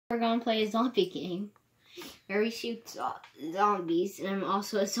We're gonna play a zombie game where we shoot zombies, and I'm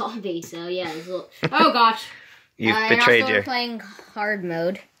also a zombie, so yeah. Oh gosh! You've betrayed we're playing hard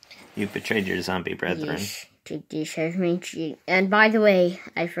mode. You've betrayed your zombie brethren. And by the way,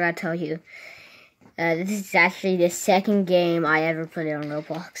 I forgot to tell you, this is actually the second game I ever played on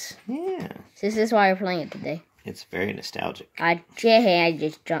Roblox. Yeah. So this is why we're playing it today. It's very nostalgic. I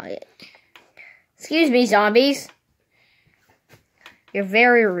just dropped it. Excuse me, zombies. You're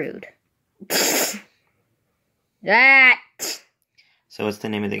very rude. That. So what's the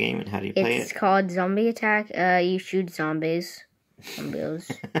name of the game and how do you play it? It's called Zombie Attack. You shoot zombies.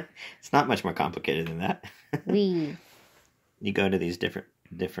 It's not much more complicated than that. You go to these different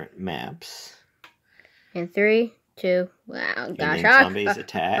maps. In 3, 2, wow, gosh. And then zombies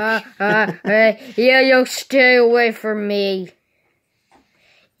attack. Yeah, you stay away from me.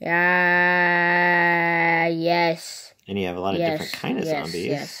 Yes. And you have a lot of different kind of zombies.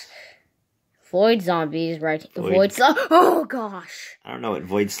 Yes. Void zombies, right? Void slime. Oh gosh. I don't know what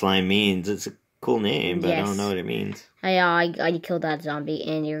void slime means. It's a cool name, but I don't know what it means. I killed that zombie,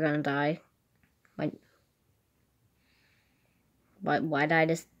 and you're gonna die. Why did I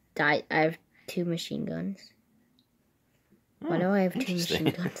just die? I have 2 machine guns. Why do I have 2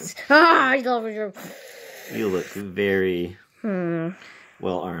 machine guns? You look very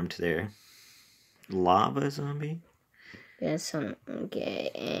well armed there. Lava zombie? Yes,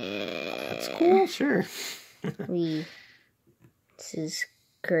 okay. That's cool, sure. This is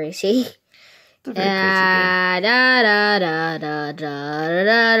crazy. It's a very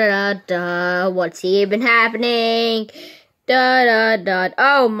crazy game. What's even happening?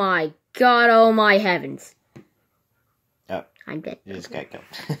 Oh my god, oh my heavens. Oh. I'm dead. You just got killed.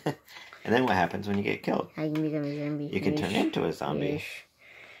 And then what happens when you get killed? You can turn into a zombie.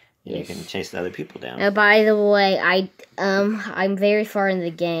 Yes. You can chase the other people down. By the way, I'm very far in the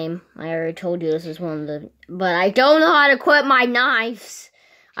game. I already told you this is one of the... But I don't know how to equip my knives.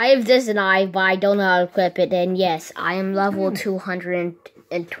 I have this knife, but I don't know how to equip it. And yes, I am level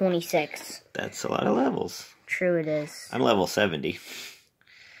 226. That's a lot of levels. True it is. I'm level 70.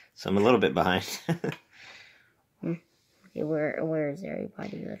 So I'm a little bit behind. Okay, where is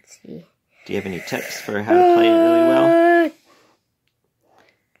everybody? Let's see. Do you have any tips for how to play it really well?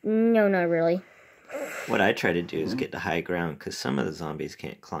 No, not really. What I try to do is get to high ground, because some of the zombies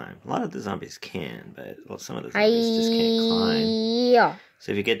can't climb. A lot of the zombies can, but some of the zombies just can't climb. Yeah.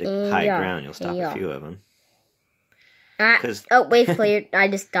 So if you get to high ground, you'll stop a few of them. Oh, wait, clear. I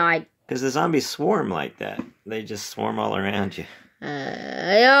just died. Because the zombies swarm like that. They just swarm all around you.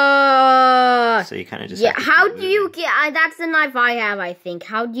 So you kind of just how do you get... that's the knife I have, I think.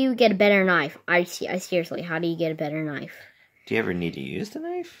 How do you get a better knife? I seriously, how do you get a better knife? Do you ever need to use the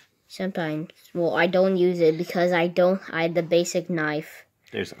knife? Sometimes. Well, I don't use it because I have the basic knife.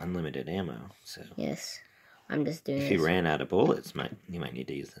 There's unlimited ammo, so... Yes. I'm just doing If you ran out of bullets, you might need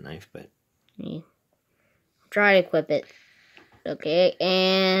to use the knife, but... Try to equip it. Okay,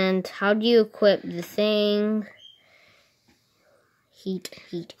 and how do you equip the thing? Heat,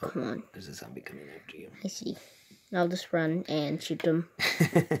 come on. There's a zombie coming after you. I see. I'll just run and shoot them.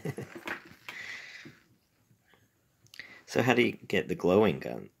 So how do you get the glowing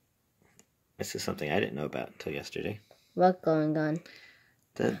gun? This is something I didn't know about until yesterday. What glowing gun?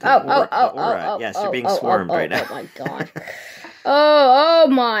 The aura. Yes, you're being swarmed right now. Oh my god. oh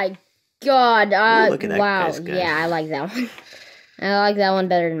my god. Ooh, look at that wow. Yeah, I like that one. I like that one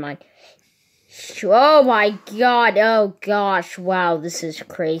better than mine. Oh my god. Oh gosh. Wow, this is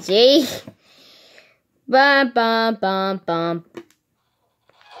crazy. Bum bum bum bum.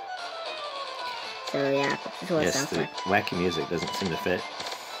 So yeah, this is what it sounds like. Wacky music doesn't seem to fit.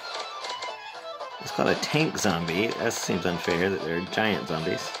 It's called a tank zombie. That seems unfair that they're giant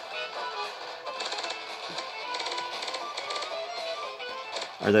zombies.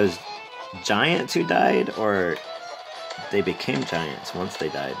 Are those giants who died, or they became giants once they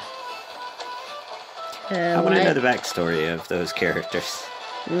died? I want to know the backstory of those characters.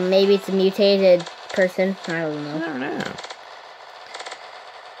 Maybe it's a mutated person. I don't know. I don't know.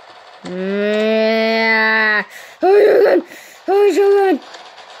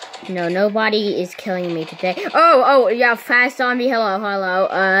 No, nobody is killing me today. Oh, yeah, fast zombie. Hello.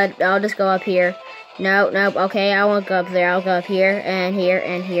 I'll just go up here. No, okay, I won't go up there. I'll go up here, and here,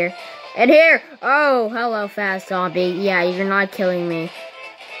 and here, and here. Oh, hello, fast zombie. Yeah, you're not killing me.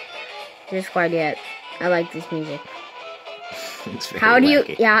 Just quite yet. I like this music. How do you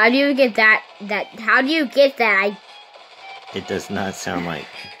get that? How do you get that? It does not sound like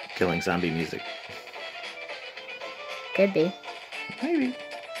killing zombie music. Could be. Maybe.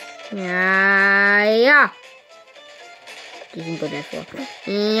 Yeah. You can go to the floor.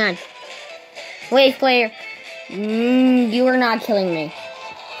 Wait, player. You are not killing me.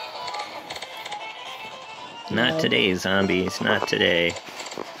 Not today, zombies. Not today.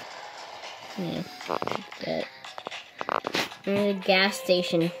 Yeah. The gas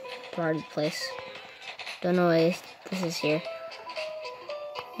station part of the place. Don't know why this is here.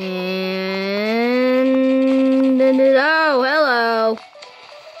 And oh, hello,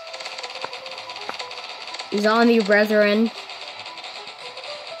 zombie brethren.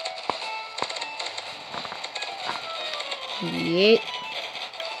 Yep.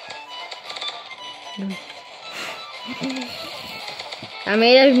 I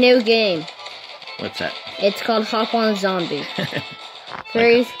made a new game. What's that? It's called Hop on Zombie.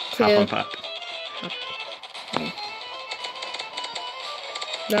 3, 2. Hop on pop.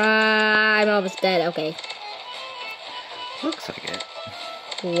 I'm almost dead. Okay. Looks like it.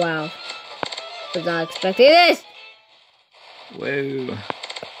 Wow. Was not expecting this. Whoa.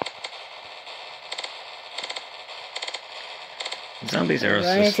 Zombies are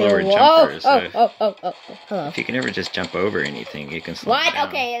also slower jumpers. Oh, hello. If you can ever just jump over anything, you can slow What? down.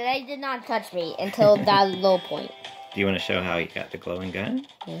 Okay, they did not touch me until that low point. Do you want to show how you got the glowing gun?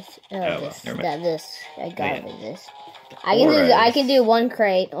 Yes. This. Never mind. This. I got it. This. Auras. I can do one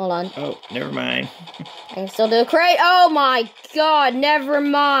crate. Hold on. Oh, never mind. I can still do a crate. Oh my god, never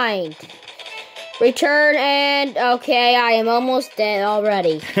mind. Return and okay, I am almost dead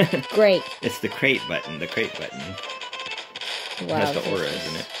already. Great. It's the crate button. The crate button. Wow. Has the aura,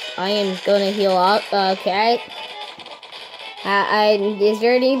 isn't it? I am gonna heal up. Okay. Is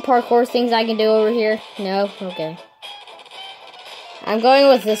there any parkour things I can do over here? No? Okay. I'm going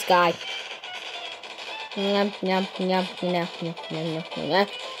with this guy. Yum, yum, yum, yum, yum, yum, yum, yum.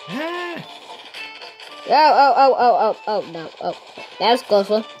 Ah. Oh, no. Oh, that was a close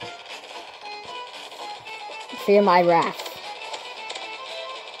one. Fear my wrath.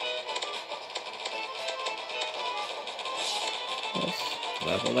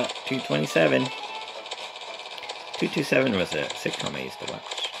 Level up. 227. 227 was a sitcom I used to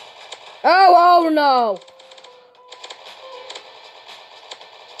watch. Oh no!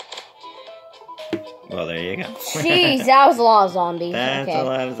 Well, there you go. Jeez, that was a lot of zombies. That's okay. a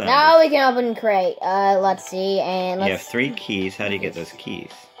lot of zombies. Now we can open crate. Let's see, and let's... You have 3 keys. How do you get those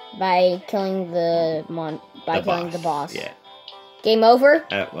keys? By killing the boss. Yeah. Game over?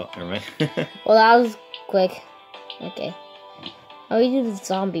 Well, never mind. Well, that was quick. Okay. How do we do the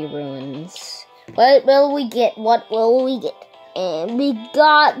zombie ruins? What will we get? What will we get? And we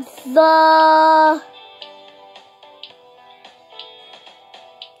got the...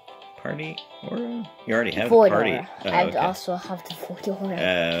 Party aura? You already have Void the party. aura. Oh, I okay. also have the void aura.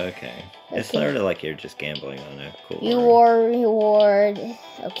 Okay. It's sort of like you're just gambling on a cool Reward.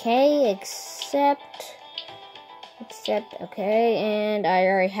 Okay, except, okay, and I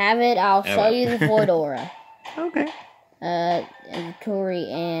already have it. I'll show you the void aura. Okay. Inventory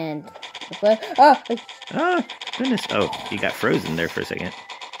and... Oh, goodness. Oh, you got frozen there for a second.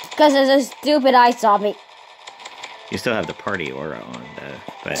 Because there's a stupid ice zombie. You still have the party aura on, though.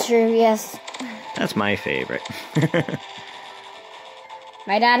 But true, yes. that's my favorite.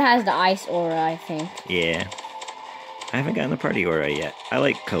 My dad has the ice aura, I think. Yeah. I haven't gotten the party aura yet. I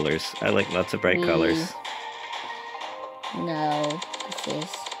like colors. I like lots of bright colors. No, this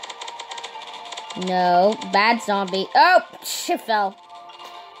is... No, bad zombie. Oh, shit fell.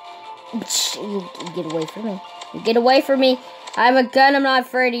 You get away from me. You get away from me. I have a gun. I'm not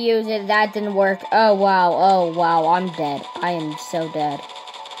afraid to use it. That didn't work. Oh, wow. Oh, wow. I'm dead. I am so dead.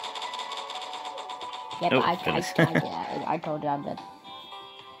 Yep, Oh, I told you I'm dead.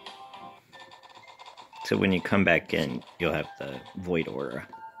 So when you come back in, you'll have the void aura.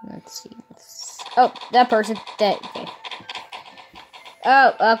 Let's see. Oh, that person. Dead. Okay.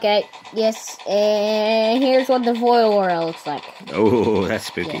 Oh, okay. Yes. And here's what the void aura looks like. Oh, that's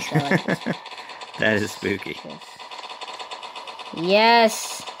spooky. Yes, I like this. That is spooky.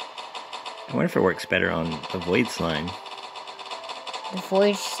 Yes. I wonder if it works better on the void slime. The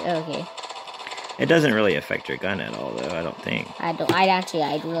void. Okay. It doesn't really affect your gun at all, though. I don't think. I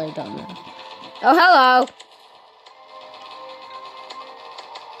really don't know. Oh,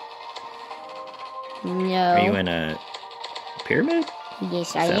 hello. No. Are you in a pyramid?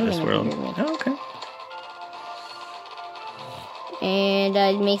 Yes, I am in a pyramid. Oh, okay. And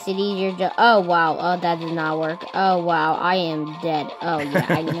it makes it easier to... Oh, wow. Oh, that did not work. Oh, wow. I am dead. Oh, yeah.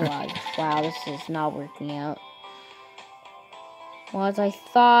 I knew I was... Wow, this is not working out. Well, as I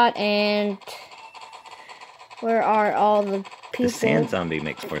thought, and... Where are all the people? The sand zombie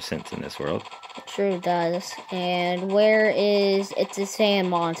makes more sense in this world. It sure does. And where is... It's a sand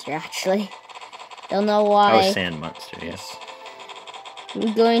monster, actually. Don't know why. Oh, sand monster, yes.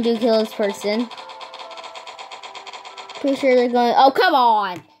 I'm going to kill this person. Pretty sure they're going. Oh, come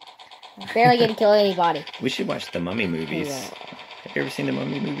on! I'm barely gonna kill anybody. We should watch the Mummy movies. Yeah. Have you ever seen the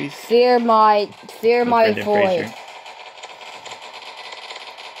Mummy movies? Fear my void.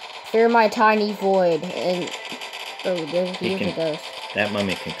 Fear my tiny void. And here's a ghost. That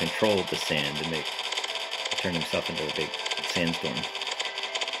mummy can control the sand and turn himself into a big sandstorm.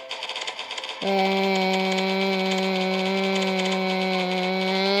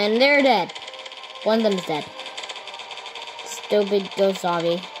 And they're dead. One of them's dead. Stupid ghost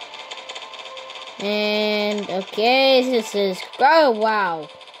zombie. And okay, this is wow.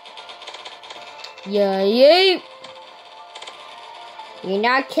 Yeah. You're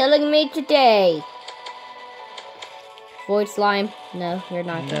not killing me today. Void slime. No, you're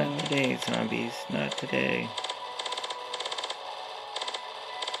not killing me. Not today, zombies. Not today.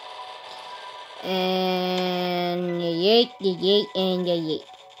 And yeet, and yeet.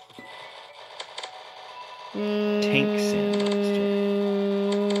 Tank sand monster.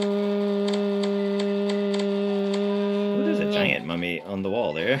 Ooh, there's a giant mummy on the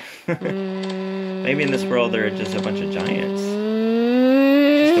wall there. Maybe in this world there are just a bunch of giants.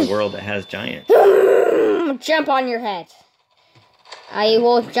 Just a world that has giants. Jump on your head. I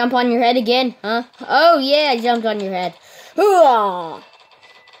will jump on your head again, huh? Oh yeah, I jumped on your head.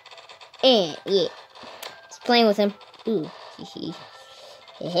 And yeah, just playing with him. Ooh,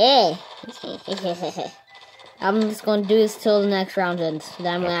 I'm just gonna do this till the next round ends.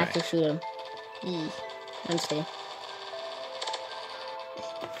 Then I'm gonna have to shoot him. I'm just kidding.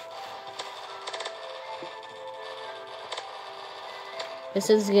 This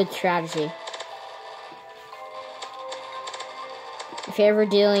is a good strategy. If you're ever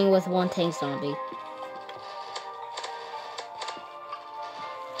dealing with one tank zombie.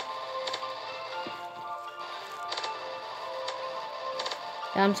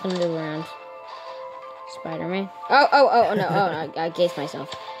 I'm just gonna move around. Spider-Man. Oh, no. I gazed myself.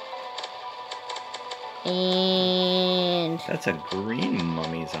 And... That's a green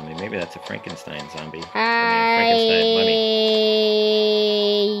mummy zombie. Maybe that's a Frankenstein zombie. Frankenstein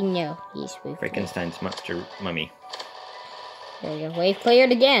mummy. No, he's wave Frankenstein's cleared. Monster mummy. There you go. Wave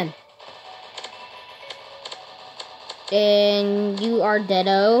cleared again. And you are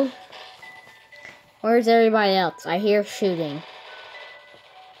deado. Where's everybody else? I hear shooting.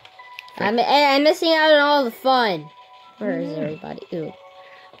 I'm missing out on all the fun. Where is everybody? Ooh.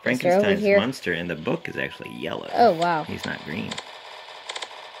 Frankenstein's monster in the book is actually yellow. Oh, wow. He's not green.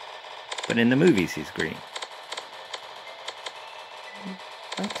 But in the movies, he's green.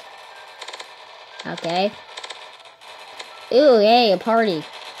 What? Okay. Ooh, yay, a party.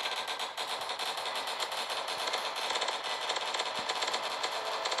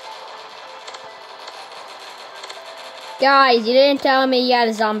 Guys, you didn't tell me you had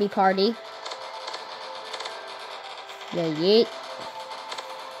a zombie party. Yeah, yeet.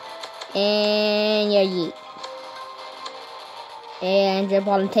 And yeah, yeet. And jump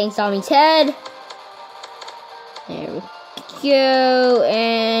on the tank zombie's head. There we go.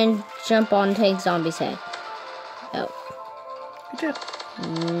 And jump on the tank zombie's head. Oh. Good job.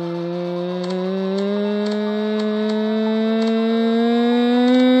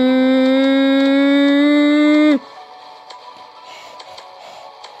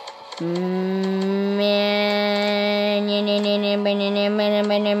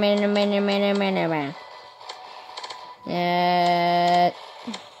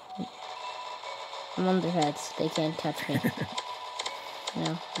 I'm on their heads. They can't touch me.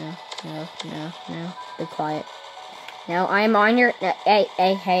 No. Be quiet. No, I'm on your...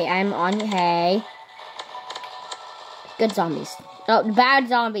 Hey, I'm on your... Hey. Good zombies. Oh, bad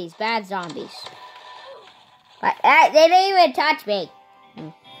zombies. But, they didn't even touch me.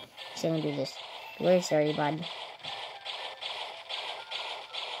 So I'm gonna do this. Where's everybody?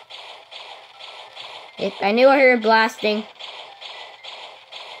 I knew I heard blasting.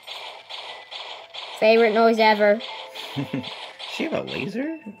 Favorite noise ever. Does she have a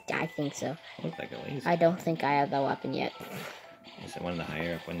laser? I think so. Looks like a laser. I don't think I have that weapon yet. Is it one of the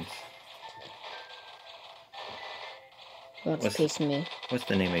higher up ones? What's a piece of me? What's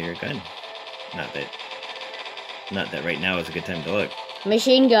the name of your gun? Not that right now is a good time to look.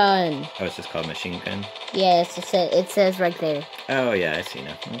 Machine gun. Oh, it's just called machine gun? Yes, it says right there. Oh, yeah, I see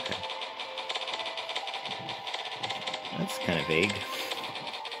now. Okay. That's kind of vague.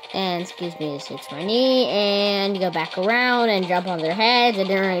 And, excuse me, this hits my knee. And you go back around and jump on their heads. I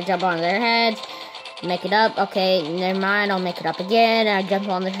didn't really jump on their heads. Make it up. Okay, never mind. I'll make it up again. I jump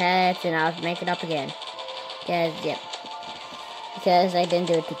on their heads and I'll make it up again. Because I didn't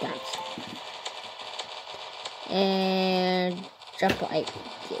do it 2 times. And Jump like,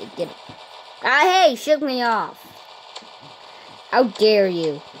 get it. Ah, hey, shook me off. How dare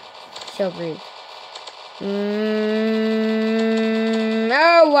you? So rude.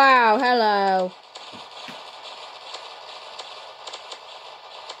 Oh, wow. Hello.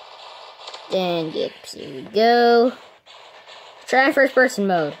 And yep, here we go. Try in first person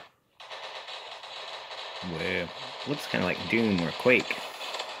mode. Well, looks kind of like Doom or Quake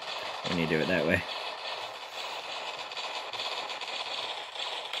when you do it that way.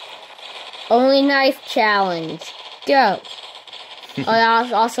 Only knife challenge. Go.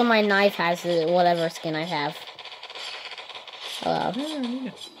 Also, my knife has whatever skin I have. Hello.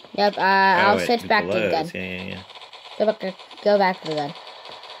 Yep. I'll switch back to the gun. Yeah. Go back to the gun.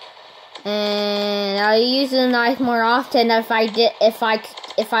 And I'll use the knife more often if I could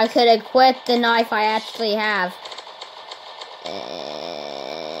equip the knife I actually have.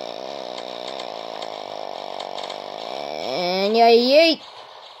 And yeet.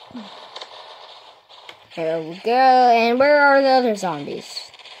 Here we go. And where are the other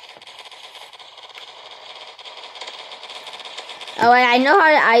zombies? Oh, I know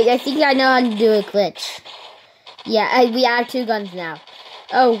how to, I think I know how to do a glitch. Yeah, we have 2 guns now.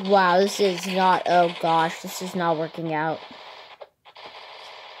 Oh, wow, this is not, oh gosh, this is not working out.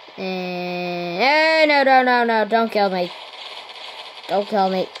 And, no, don't kill me. Don't kill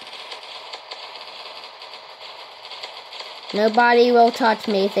me. Nobody will touch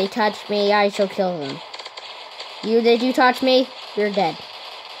me. If they touch me, I shall kill them. Did you touch me? You're dead.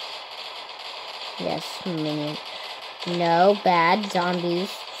 Yes, minion. No, bad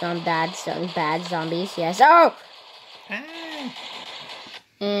zombies. Some bad zombies, yes. Oh!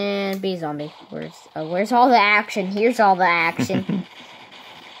 And be zombie. Where's all the action? Here's all the action.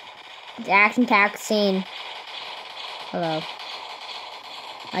 The action packed scene. Hello.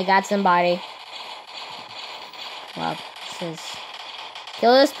 I got somebody. Wow. This is...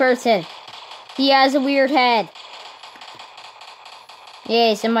 Kill this person. He has a weird head.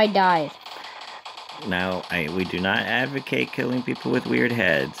 Yay, somebody died. Now, we do not advocate killing people with weird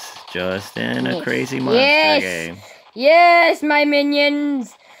heads. Just in a crazy monster game. Yes, my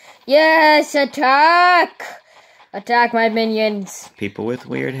minions! Yes, attack! Attack my minions. People with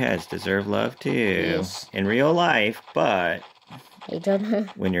weird heads deserve love too. Yes. In real life, but I don't know.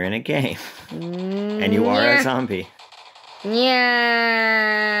 When you're in a game. And you are a zombie. Yeah.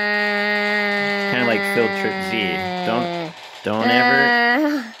 Kind of like Field Trip Z. Don't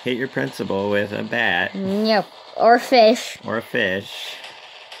ever hit your principal with a bat. Yep. Or fish. Or a fish.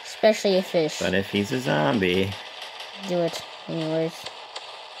 Especially a fish. But if he's a zombie... Do it. Anyways.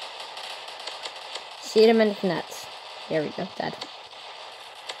 Shoot him in the nuts. There we go. Dead.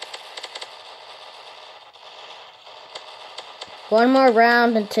 One more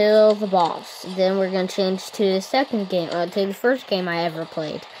round until the boss. Then we're going to change to the second game. Or to the first game I ever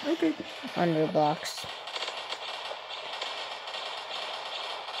played. Okay. On Roblox.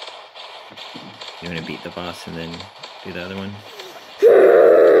 You want to beat the boss and then do the other one?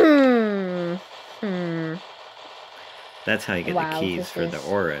 That's how you get the keys for the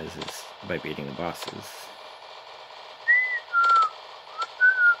auras, is by beating the bosses.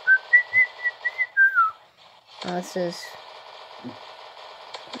 This is...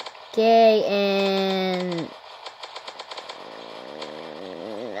 Okay, and...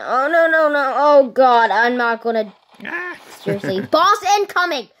 Oh, no. Oh, God, I'm not gonna... Seriously. Boss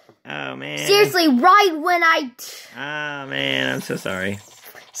incoming! Oh, man. Seriously, right when I... Oh, man, I'm so sorry.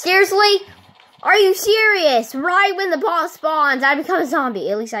 Seriously? Are you serious? Right when the boss spawns, I become a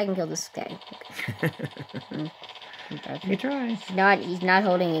zombie. At least I can kill this guy. You try. He's not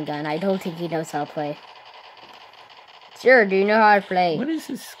holding a gun. I don't think he knows how to play. Sure, do you know how to play? What is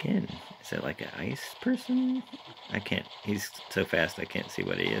his skin? Is it like an ice person? I can't. He's so fast I can't see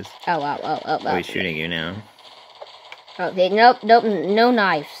what he is. Oh, he's shooting you now. Okay, nope, no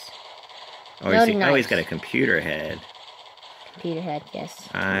knives. He's got a computer head. Computer head, yes.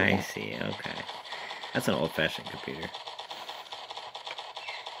 I see, okay. That's an old-fashioned computer.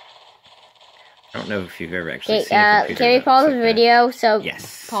 I don't know if you've ever actually seen a computer. Can we pause the video?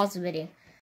 Yes. Pause the video.